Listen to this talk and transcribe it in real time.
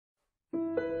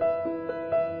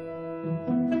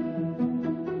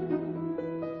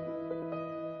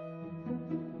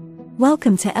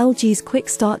Welcome to LG's Quick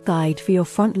Start Guide for your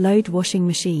front-load washing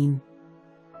machine.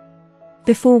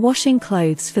 Before washing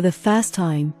clothes for the first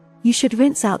time, you should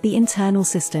rinse out the internal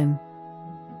system.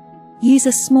 Use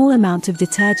a small amount of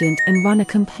detergent and run a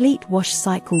complete wash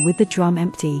cycle with the drum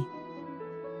empty.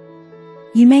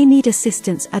 You may need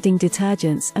assistance adding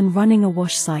detergents and running a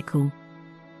wash cycle.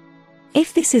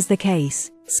 If this is the case,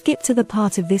 skip to the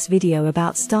part of this video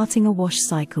about starting a wash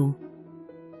cycle.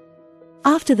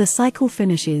 After the cycle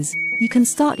finishes, you can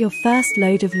start your first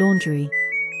load of laundry.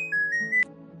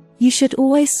 You should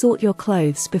always sort your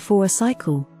clothes before a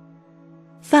cycle.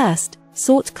 First,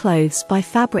 sort clothes by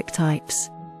fabric types.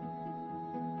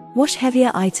 Wash heavier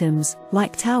items,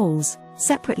 like towels,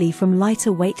 separately from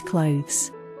lighter weight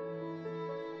clothes.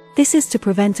 This is to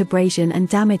prevent abrasion and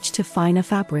damage to finer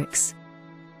fabrics.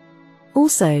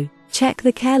 Also, check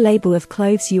the care label of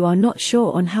clothes you are not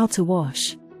sure on how to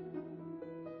wash.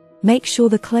 Make sure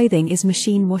the clothing is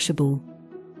machine washable.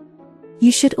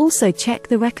 You should also check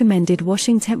the recommended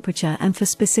washing temperature and for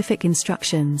specific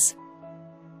instructions.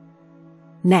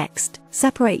 Next,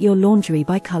 separate your laundry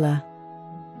by color.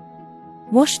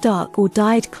 Wash dark or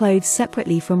dyed clothes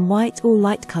separately from white or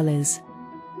light colors.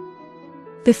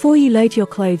 Before you load your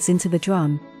clothes into the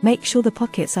drum, make sure the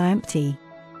pockets are empty.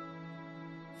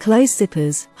 Close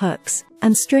zippers, hooks,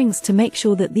 and strings to make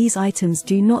sure that these items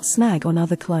do not snag on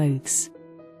other clothes.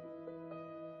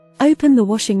 Open the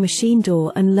washing machine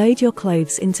door and load your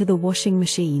clothes into the washing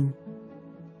machine.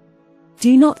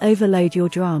 Do not overload your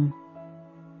drum.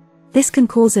 This can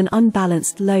cause an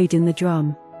unbalanced load in the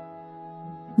drum.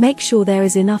 Make sure there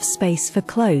is enough space for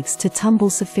clothes to tumble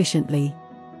sufficiently.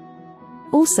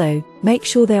 Also, make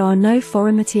sure there are no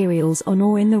foreign materials on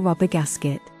or in the rubber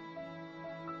gasket.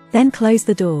 Then close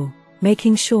the door,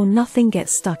 making sure nothing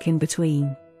gets stuck in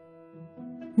between.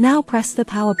 Now press the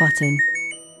power button.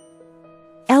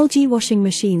 LG washing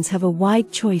machines have a wide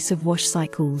choice of wash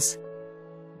cycles.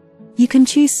 You can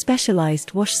choose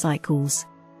specialized wash cycles.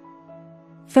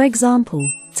 For example,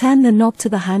 turn the knob to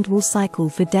the hand wool cycle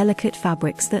for delicate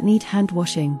fabrics that need hand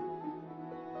washing.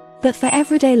 But for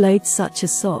everyday loads such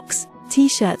as socks,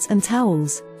 t-shirts and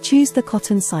towels, choose the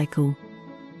cotton cycle.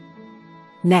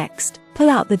 Next, pull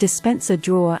out the dispenser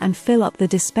drawer and fill up the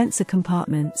dispenser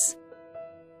compartments.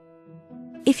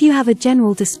 If you have a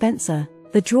general dispenser,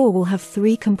 the drawer will have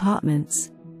 3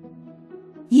 compartments.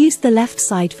 Use the left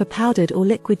side for powdered or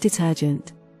liquid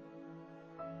detergent.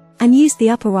 And use the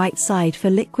upper right side for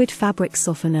liquid fabric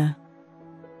softener.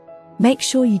 Make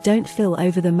sure you don't fill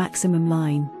over the maximum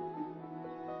line.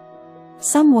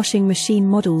 Some washing machine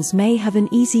models may have an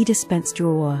easy dispense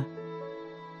drawer.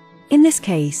 In this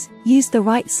case, use the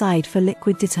right side for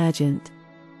liquid detergent.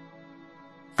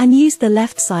 And use the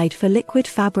left side for liquid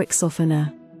fabric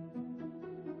softener.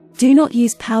 Do not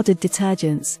use powdered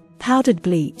detergents, powdered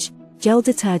bleach, gel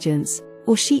detergents,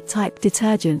 or sheet-type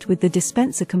detergent with the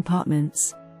dispenser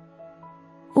compartments.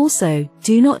 Also,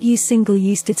 do not use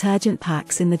single-use detergent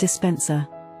packs in the dispenser.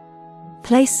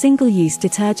 Place single-use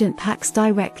detergent packs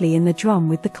directly in the drum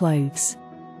with the clothes.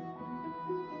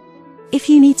 If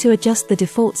you need to adjust the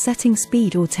default setting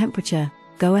speed or temperature,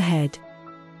 go ahead.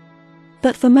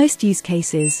 But for most use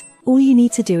cases, all you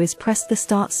need to do is press the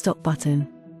Start/Stop button.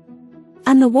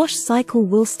 And the wash cycle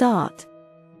will start.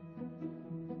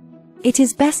 It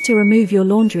is best to remove your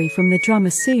laundry from the drum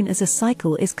as soon as a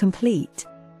cycle is complete.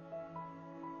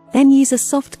 Then use a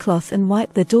soft cloth and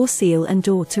wipe the door seal and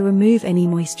door to remove any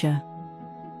moisture.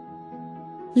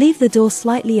 Leave the door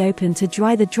slightly open to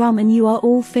dry the drum and you are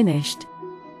all finished.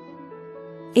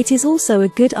 It is also a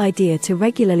good idea to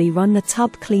regularly run the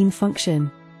tub clean function.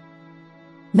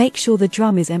 Make sure the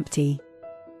drum is empty.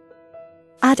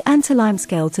 Add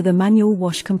anti-limescale to the manual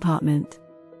wash compartment.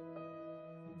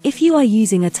 If you are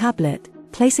using a tablet,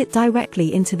 place it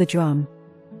directly into the drum.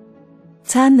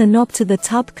 Turn the knob to the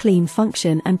tub clean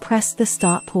function and press the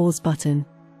Start/Pause button.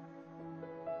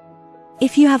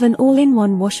 If you have an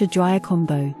all-in-one washer-dryer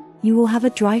combo, you will have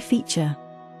a dry feature.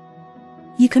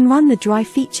 You can run the dry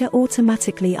feature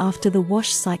automatically after the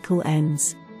wash cycle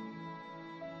ends.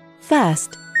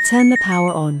 First, turn the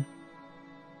power on.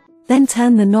 Then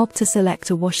turn the knob to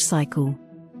select a wash cycle.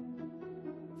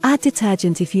 Add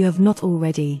detergent if you have not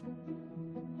already.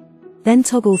 Then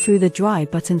toggle through the dry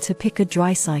button to pick a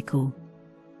dry cycle.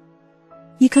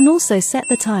 You can also set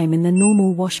the time in the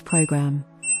normal wash program.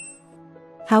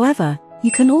 However,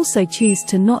 you can also choose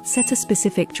to not set a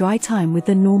specific dry time with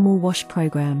the normal wash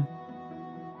program.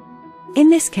 In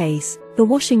this case, the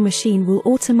washing machine will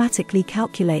automatically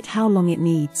calculate how long it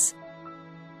needs.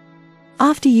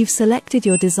 After you've selected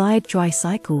your desired dry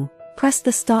cycle, press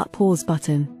the Start/Pause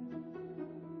button.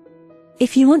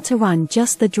 If you want to run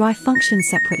just the dry function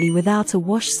separately without a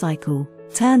wash cycle,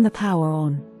 turn the power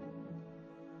on.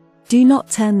 Do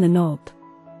not turn the knob.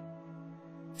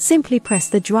 Simply press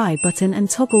the dry button and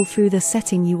toggle through the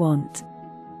setting you want.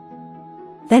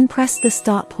 Then press the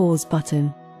start/pause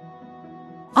button.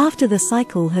 After the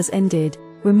cycle has ended,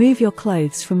 remove your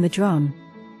clothes from the drum.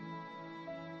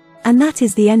 And that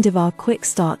is the end of our quick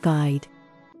start guide.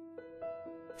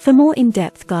 For more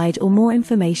in-depth guide or more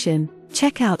information,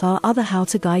 check out our other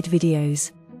how-to guide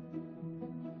videos.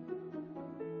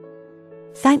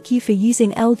 Thank you for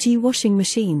using LG washing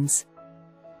machines.